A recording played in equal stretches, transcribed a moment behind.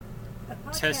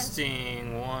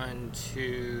Testing 1,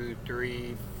 2,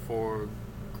 3, 4.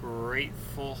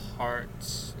 Grateful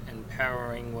Hearts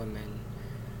Empowering Women.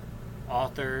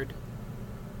 Authored,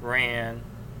 ran,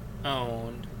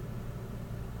 owned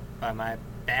by my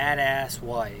badass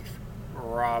wife,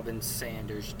 Robin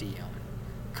Sanders Dion.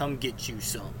 Come get you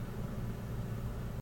some.